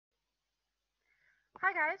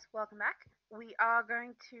Hi guys, welcome back. We are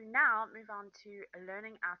going to now move on to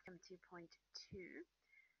learning outcome 2.2.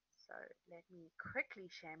 So let me quickly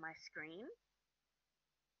share my screen.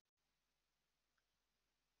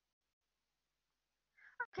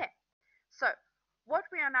 Okay, so what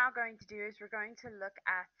we are now going to do is we're going to look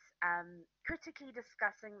at critically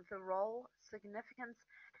discussing the role, significance,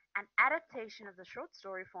 and adaptation of the short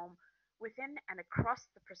story form within and across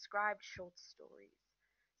the prescribed short stories.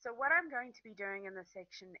 So what I'm going to be doing in this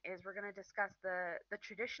section is we're going to discuss the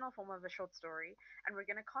traditional form of a short story, and we're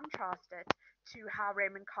going to contrast it to how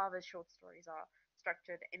Raymond Carver's short stories are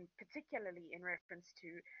structured, in particularly in reference to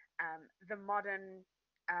the modern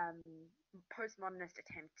um, postmodernist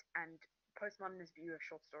attempt and postmodernist view of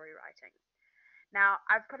short story writing. Now,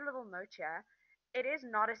 I've put a little note here. It is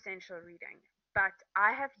not essential reading, but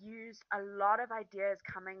I have used a lot of ideas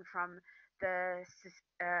coming from the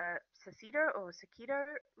Sacido or Sakido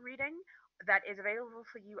reading that is available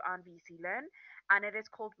for you on VC Learn, and it is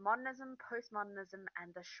called Modernism, Postmodernism, and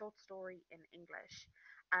the Short Story in English.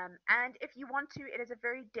 And if you want to, it is a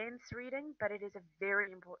very dense reading, but it is a very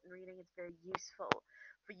important reading. It's very useful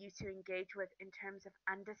for you to engage with in terms of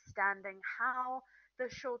understanding how the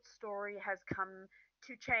short story has come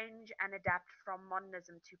to change and adapt from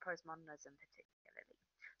modernism to postmodernism, particularly.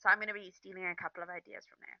 So I'm going to be stealing a couple of ideas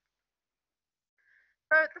from there.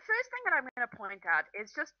 So the first thing that I'm going to point out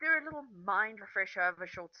is just do a little mind refresher of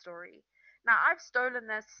a short story. Now I've stolen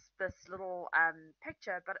this little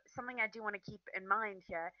picture, but something I do want to keep in mind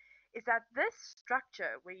here is that this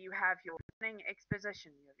structure where you have your opening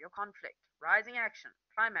exposition, you have your conflict, rising action,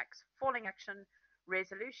 climax, falling action,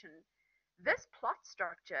 resolution. This plot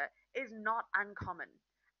structure is not uncommon.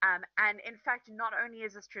 And in fact, not only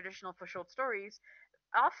is this traditional for short stories,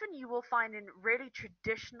 often you will find in really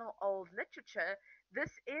traditional old literature,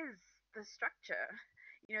 this is the structure.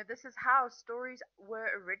 You know, this is how stories were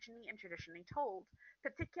originally and traditionally told,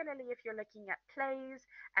 particularly if you're looking at plays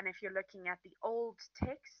and if you're looking at the old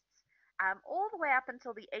texts. All the way up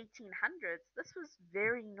until the 1800s, this was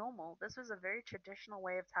very normal. This was a very traditional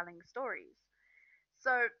way of telling stories.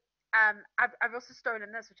 So I've also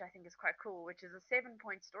stolen this, which I think is quite cool, which is a 7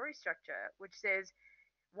 point story structure, which says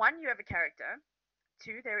one, you have a character,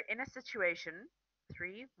 two, they're in a situation,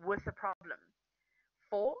 three, with a problem,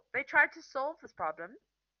 four, they try to solve this problem,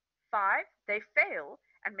 five, they fail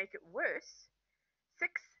and make it worse,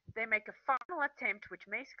 six, they make a final attempt which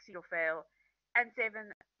may succeed or fail, and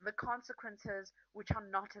seven, the consequences which are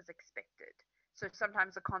not as expected. So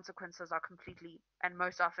sometimes the consequences are completely, and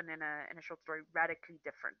most often in a short story, radically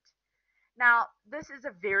different. Now, this is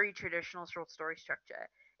a very traditional short story structure.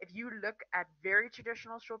 If you look at very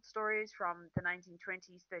traditional short stories from the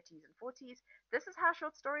 1920s, 30s, and 40s, this is how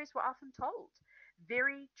short stories were often told.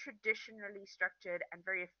 Very traditionally structured and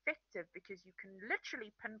very effective because you can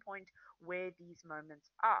literally pinpoint where these moments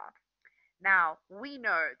are. Now, we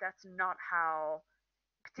know that's not how,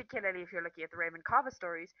 particularly if you're looking at the Raymond Carver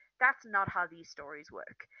stories, that's not how these stories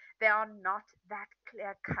work. They are not that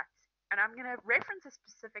clear cut. And I'm going to reference a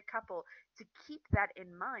specific couple to keep that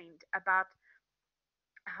in mind about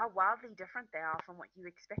how wildly different they are from what you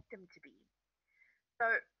expect them to be.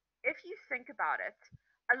 So, if you think about it,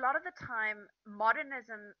 a lot of the time,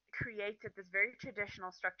 modernism created this very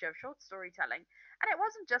traditional structure of short storytelling. And it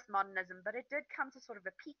wasn't just modernism, but it did come to sort of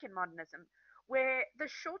a peak in modernism where the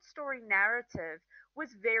short story narrative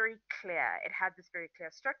was very clear. It had this very clear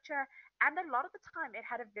structure, and a lot of the time, it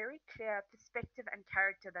had a very clear perspective and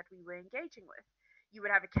character that we were engaging with. You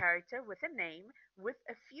would have a character with a name, with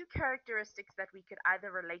a few characteristics that we could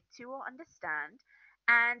either relate to or understand,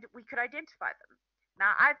 and we could identify them.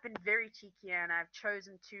 Now, I've been very cheeky and I've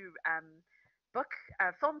chosen two book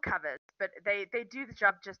film covers, but they do the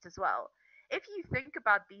job just as well. If you think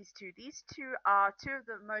about these two are two of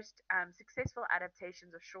the most successful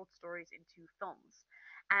adaptations of short stories into films.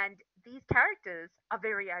 And these characters are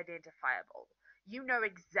very identifiable. You know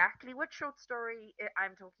exactly what short story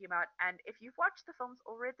I'm talking about, and if you've watched the films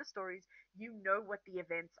or read the stories, you know what the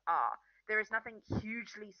events are. There is nothing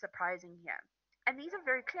hugely surprising here. And these are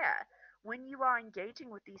very clear when you are engaging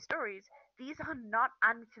with these stories, these are not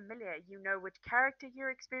unfamiliar. You know which character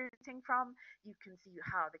you're experiencing from. You can see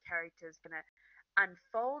how the character is going to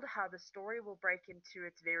unfold, how the story will break into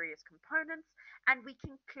its various components, and we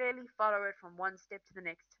can clearly follow it from one step to the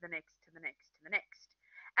next, to the next, to the next, to the next.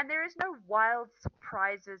 And there is no wild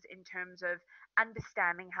surprises in terms of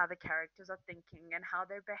understanding how the characters are thinking and how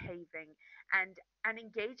they're behaving and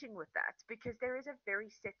engaging with that because there is a very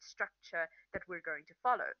set structure that we're going to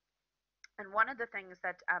follow. And one of the things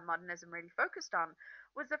that modernism really focused on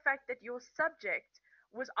was the fact that your subject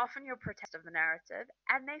was often your protagonist of the narrative,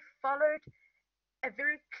 and they followed a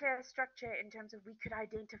very clear structure in terms of we could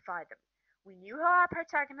identify them. We knew who our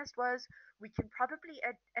protagonist was, we can probably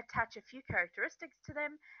attach a few characteristics to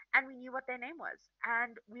them, and we knew what their name was.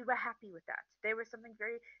 And we were happy with that. There was something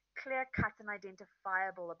very clear cut and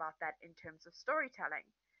identifiable about that in terms of storytelling.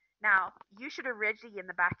 Now, you should originally, in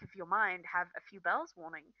the back of your mind, have a few bells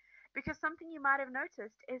warning, because something you might have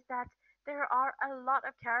noticed is that there are a lot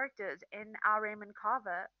of characters in our Raymond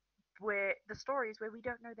Carver where the stories where we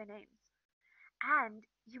don't know their names. And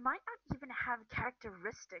you might not even have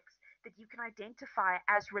characteristics that you can identify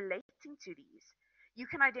as relating to these. You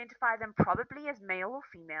can identify them probably as male or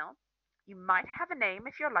female. You might have a name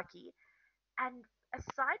if you're lucky. And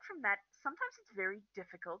aside from that, sometimes it's very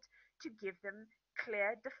difficult to give them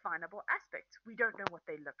clear, definable aspects. We don't know what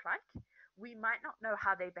they look like. We might not know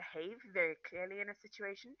how they behave very clearly in a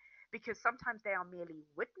situation because sometimes they are merely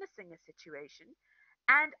witnessing a situation.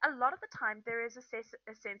 And a lot of the time, there is a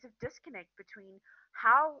sense of disconnect between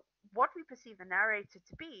what we perceive a narrator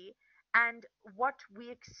to be and what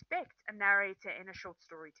we expect a narrator in a short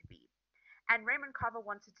story to be. And Raymond Carver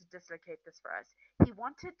wanted to dislocate this for us. He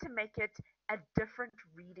wanted to make it a different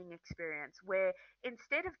reading experience where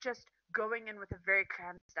instead of just going in with a very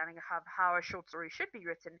clear understanding of how a short story should be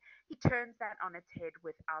written, he turns that on its head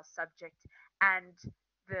with our subject and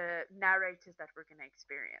the narrators that we're going to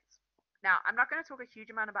experience. Now, I'm not going to talk a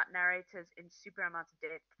huge amount about narrators in super amounts of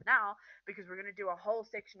depth now because we're going to do a whole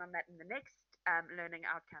section on that in the next learning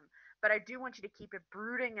outcome. But I do want you to keep it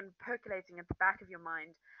brooding and percolating at the back of your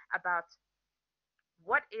mind about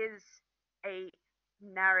what is a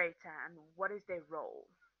narrator and what is their role.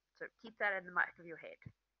 So keep that in the back of your head.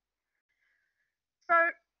 So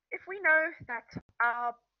if we know that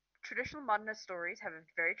our traditional modernist stories have a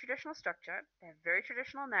very traditional structure, they have very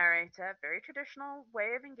traditional narrator, very traditional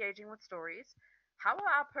way of engaging with stories, how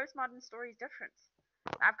are our postmodern stories different?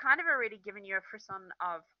 I've kind of already given you a frisson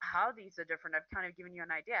of how these are different. I've kind of given you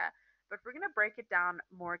an idea, but we're going to break it down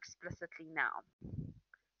more explicitly now.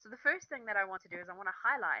 So the first thing that I want to do is I want to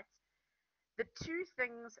highlight the two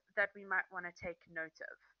things that we might want to take note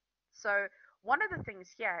of. So, one of the things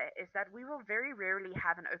here is that we will very rarely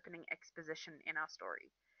have an opening exposition in our story.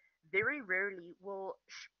 Very rarely will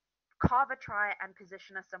Carver try and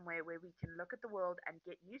position us somewhere where we can look at the world and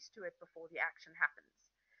get used to it before the action happens.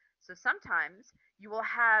 So, sometimes you will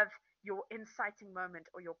have your inciting moment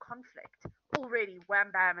or your conflict already wham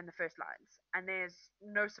bam in the first lines, and there's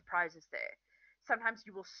no surprises there. Sometimes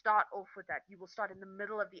you will start off with that. You will start in the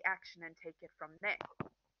middle of the action and take it from there.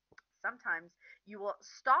 Sometimes you will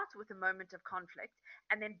start with a moment of conflict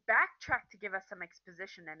and then backtrack to give us some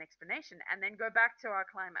exposition and explanation and then go back to our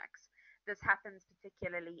climax. This happens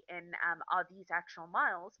particularly in Are These Actual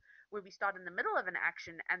Miles, where we start in the middle of an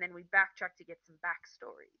action and then we backtrack to get some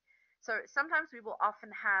backstory. So sometimes we will often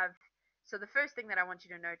have. So the first thing that I want you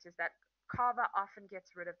to note is that Carver often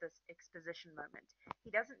gets rid of this exposition moment.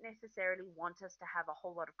 He doesn't necessarily want us to have a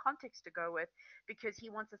whole lot of context to go with because he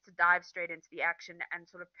wants us to dive straight into the action and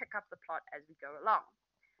sort of pick up the plot as we go along.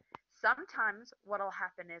 Sometimes what'll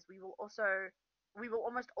happen is we will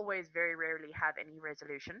almost always very rarely have any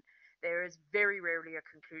resolution. There is very rarely a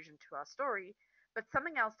conclusion to our story. But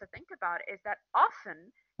something else to think about is that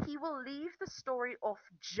often he will leave the story off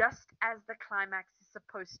just as the climax is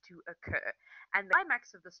supposed to occur. And the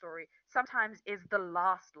climax of the story sometimes is the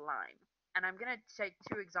last line. And I'm going to take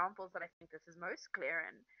two examples that I think this is most clear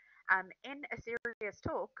in. In A Serious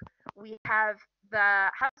Talk, we have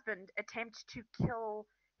the husband attempt to kill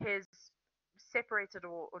his separated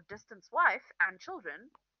or distanced wife and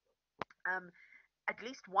children um, at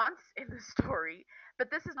least once in the story, but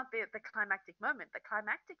this is not the climactic moment. The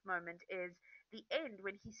climactic moment is the end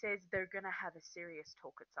when he says they're going to have a serious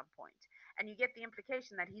talk at some point. And you get the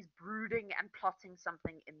implication that he's brooding and plotting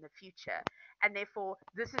something in the future. And therefore,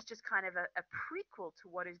 this is just kind of a prequel to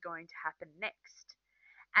what is going to happen next.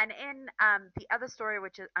 And in the other story,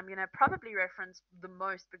 which is, I'm going to probably reference the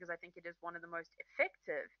most because I think it is one of the most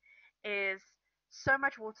effective, is So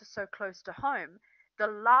Much Water So Close to Home. The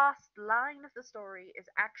last line of the story is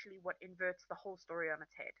actually what inverts the whole story on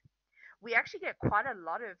its head. We actually get quite a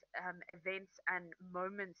lot of events and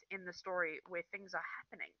moments in the story where things are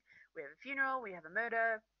happening. We have a funeral, we have a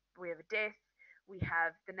murder, we have a death, we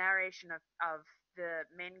have the narration of the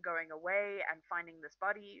men going away and finding this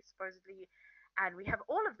body, supposedly. And we have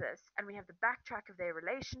all of this, and we have the backtrack of their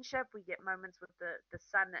relationship. We get moments with the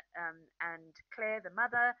son and Claire, the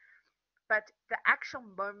mother. But the actual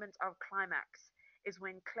moment of climax is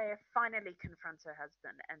when Claire finally confronts her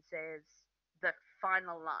husband and says the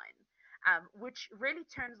final line. which really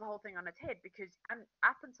turns the whole thing on its head because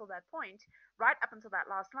up until that point, right up until that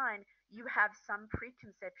last line, you have some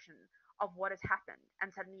preconception of what has happened,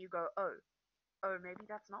 and suddenly you go, oh, maybe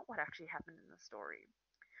that's not what actually happened in the story.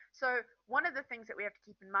 So one of the things that we have to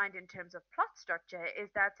keep in mind in terms of plot structure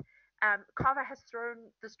is that Carver has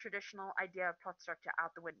thrown this traditional idea of plot structure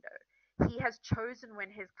out the window. He has chosen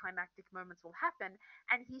when his climactic moments will happen,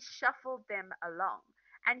 and he shuffled them along.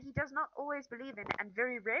 And he does not always believe in, and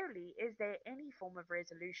very rarely is there any form of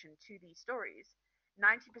resolution to these stories.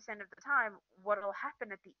 90% of the time, what will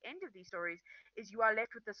happen at the end of these stories is you are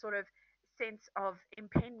left with this sort of sense of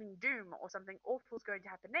impending doom or something awful is going to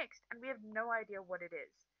happen next, and we have no idea what it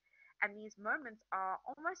is. And these moments are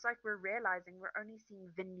almost like we're realizing we're only seeing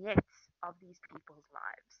vignettes of these people's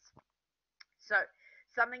lives. So,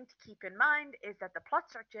 something to keep in mind is that the plot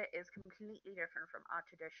structure is completely different from our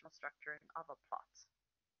traditional structuring of a plot.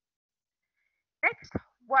 Next,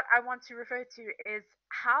 what I want to refer to is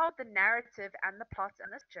how the narrative and the plot and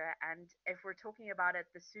the structure, and if we're talking about it,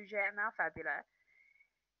 the sujet and our fabula,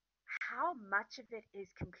 how much of it is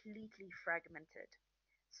completely fragmented.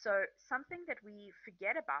 So, something that we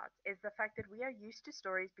forget about is the fact that we are used to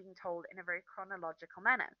stories being told in a very chronological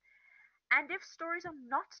manner. And if stories are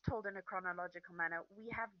not told in a chronological manner, we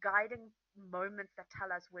have guiding moments that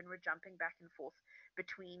tell us when we're jumping back and forth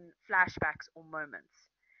between flashbacks or moments.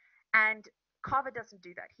 And Carver doesn't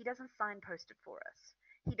do that. He doesn't signpost it for us.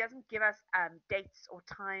 He doesn't give us dates or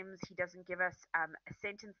times. He doesn't give us a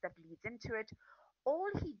sentence that leads into it. All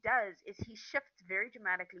he does is he shifts very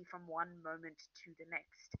dramatically from one moment to the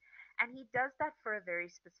next. And he does that for a very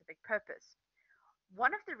specific purpose.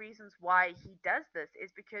 One of the reasons why he does this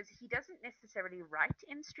is because he doesn't necessarily write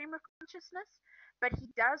in stream of consciousness, but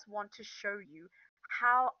he does want to show you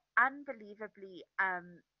how unbelievably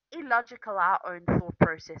illogical our own thought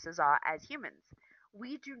processes are as humans.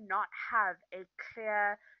 We do not have a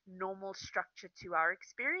clear, normal structure to our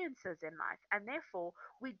experiences in life, and therefore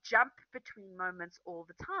we jump between moments all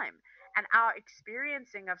the time. And our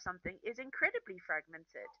experiencing of something is incredibly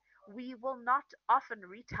fragmented. We will not often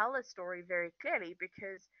retell a story very clearly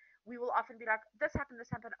because we will often be like, this happened,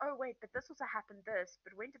 oh wait, but this also happened this,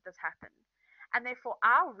 but when did this happen? And therefore,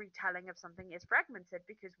 our retelling of something is fragmented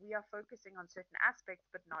because we are focusing on certain aspects,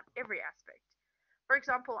 but not every aspect. For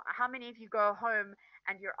example, how many of you go home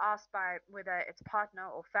and you're asked by whether it's partner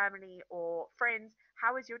or family or friends,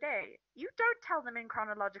 how was your day? You don't tell them in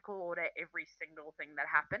chronological order every single thing that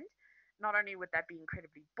happened. Not only would that be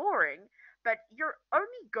incredibly boring, but you're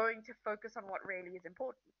only going to focus on what really is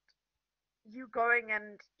important. You going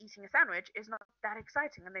and eating a sandwich is not that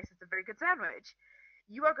exciting unless it's a very good sandwich.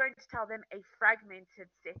 You are going to tell them a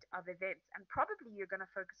fragmented set of events, and probably you're going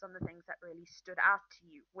to focus on the things that really stood out to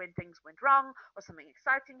you when things went wrong, or something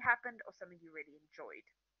exciting happened, or something you really enjoyed.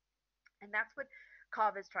 And that's what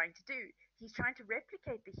Carver's trying to do. He's trying to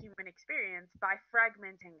replicate the human experience by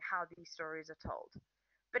fragmenting how these stories are told.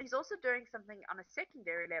 But he's also doing something on a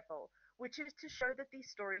secondary level, which is to show that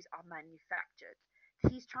these stories are manufactured.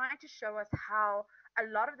 He's trying to show us how a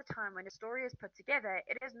lot of the time when a story is put together,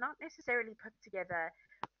 it is not necessarily put together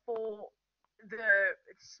for the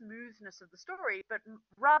smoothness of the story, but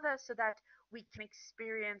rather so that we can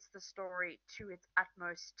experience the story to its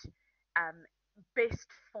utmost um, best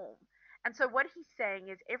form. And so, what he's saying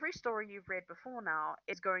is every story you've read before now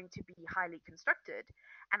is going to be highly constructed.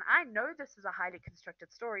 And I know this is a highly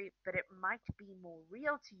constructed story, but it might be more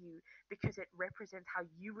real to you because it represents how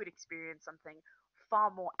you would experience something far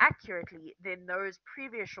more accurately than those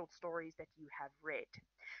previous short stories that you have read.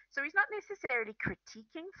 So he's not necessarily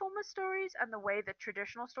critiquing former stories and the way that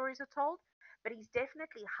traditional stories are told, but he's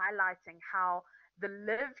definitely highlighting how the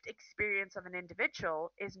lived experience of an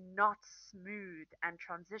individual is not smooth and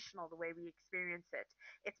transitional the way we experience it.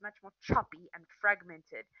 It's much more choppy and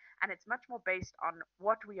fragmented, and it's much more based on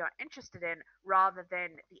what we are interested in rather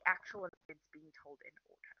than the actual events being told in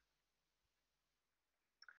order.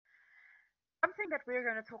 Something that we're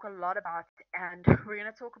going to talk a lot about, and we're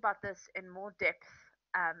going to talk about this in more depth,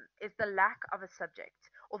 is the lack of a subject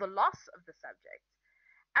or the loss of the subject.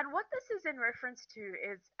 And what this is in reference to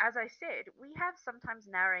is, as I said, we have sometimes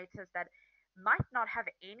narrators that might not have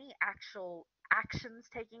any actual actions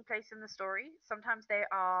taking place in the story. Sometimes they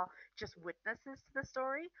are just witnesses to the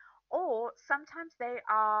story, or sometimes they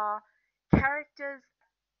are characters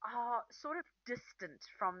are sort of distant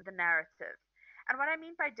from the narrative. And what I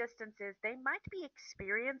mean by distance is they might be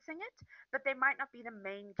experiencing it, but they might not be the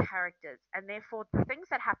main characters. And therefore, the things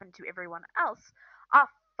that happen to everyone else are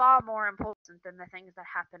far more important than the things that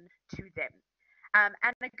happen to them. And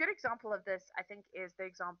a good example of this, I think, is the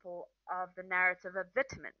example of the narrative of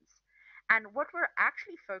vitamins. And what we're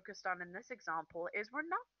actually focused on in this example is we're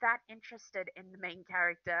not that interested in the main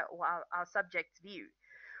character or our subject's view.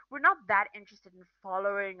 We're not that interested in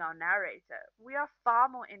following our narrator. We are far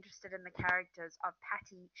more interested in the characters of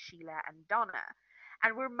Patty, Sheila, and Donna.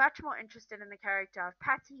 And we're much more interested in the character of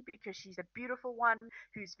Patty because she's a beautiful one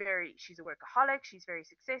she's a workaholic, she's very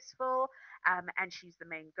successful, and she's the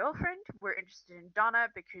main girlfriend. We're interested in Donna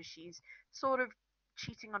because she's sort of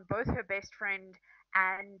cheating on both her best friend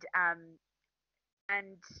and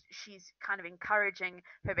and she's kind of encouraging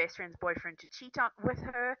her best friend's boyfriend to cheat on with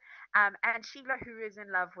her, and Sheila, who is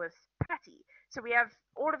in love with Patty. So we have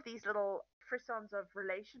all of these little frissons of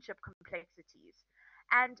relationship complexities.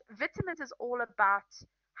 And Vitamins is all about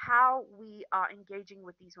how we are engaging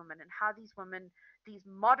with these women and how these women, these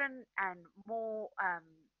modern and more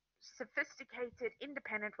sophisticated,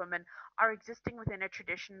 independent women, are existing within a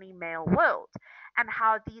traditionally male world, and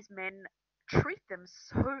how these men treat them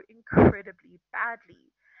so incredibly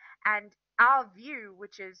badly. And our view,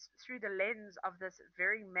 which is through the lens of this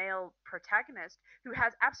very male protagonist who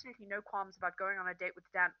has absolutely no qualms about going on a date with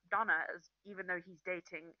Donna, even though he's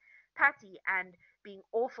dating Patty, and being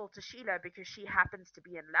awful to Sheila because she happens to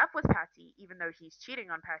be in love with Patty, even though he's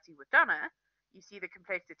cheating on Patty with Donna. You see the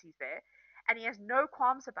complexities there. And he has no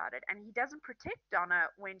qualms about it. And he doesn't protect Donna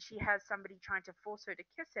when she has somebody trying to force her to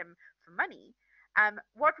kiss him for money.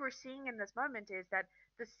 What we're seeing in this moment is that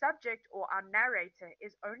the subject or our narrator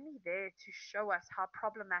is only there to show us how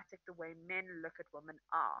problematic the way men look at women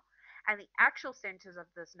are. And the actual centers of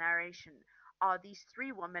this narration are these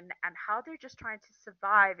three women and how they're just trying to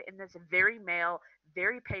survive in this very male,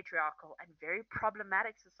 very patriarchal, and very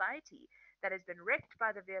problematic society that has been wrecked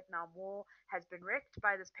by the Vietnam War, has been wrecked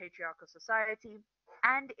by this patriarchal society,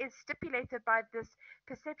 and is stipulated by this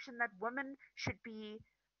perception that women should be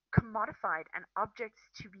commodified and objects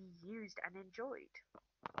to be used and enjoyed.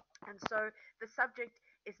 And so the subject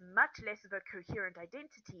is much less of a coherent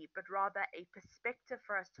identity, but rather a perspective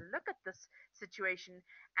for us to look at this situation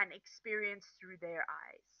and experience through their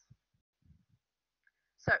eyes.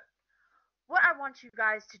 So, what I want you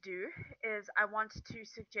guys to do is I want to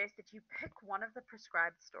suggest that you pick one of the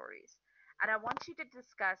prescribed stories. And I want you to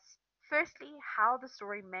discuss, firstly, how the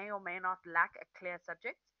story may or may not lack a clear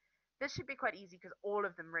subject. This should be quite easy because all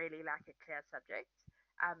of them really lack a clear subject.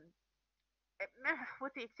 Um,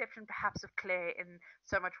 with the exception perhaps of Claire in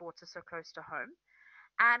So Much Water, So Close to Home.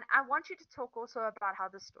 And I want you to talk also about how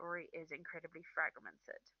the story is incredibly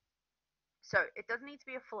fragmented. So it doesn't need to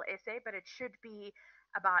be a full essay, but it should be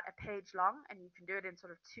about a page long, and you can do it in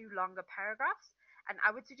sort of two longer paragraphs. And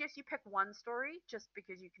I would suggest you pick one story just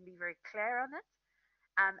because you can be very clear on it.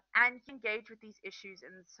 And you engage with these issues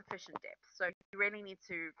in sufficient depth. So you really need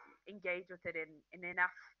to engage with it in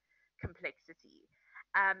enough complexity.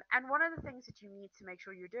 And one of the things that you need to make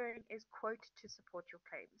sure you're doing is quote to support your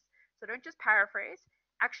claims. So don't just paraphrase,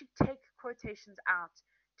 actually take quotations out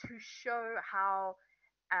to show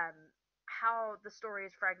um, how the story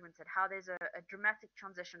is fragmented, how there's a dramatic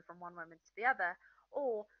transition from one moment to the other,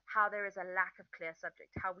 or how there is a lack of clear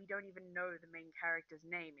subject, how we don't even know the main character's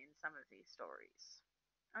name in some of these stories.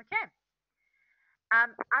 Okay.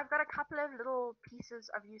 I've got a couple of little pieces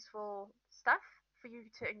of useful stuff for you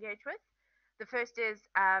to engage with. The first is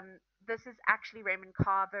this is actually Raymond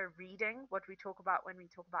Carver reading what we talk about when we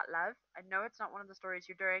talk about love. I know it's not one of the stories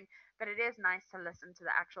you're doing, but it is nice to listen to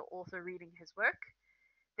the actual author reading his work.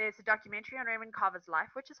 There's a documentary on Raymond Carver's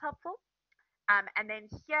life, which is helpful. And then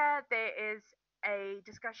here there is a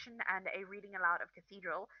discussion and a reading aloud of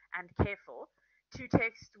Cathedral and Careful, two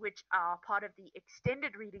texts which are part of the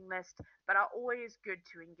extended reading list, but are always good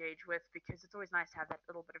to engage with because it's always nice to have that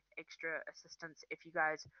little bit of extra assistance if you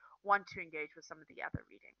guys want to engage with some of the other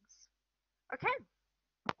readings. Okay,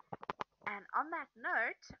 and on that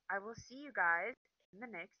note, I will see you guys in the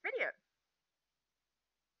next video.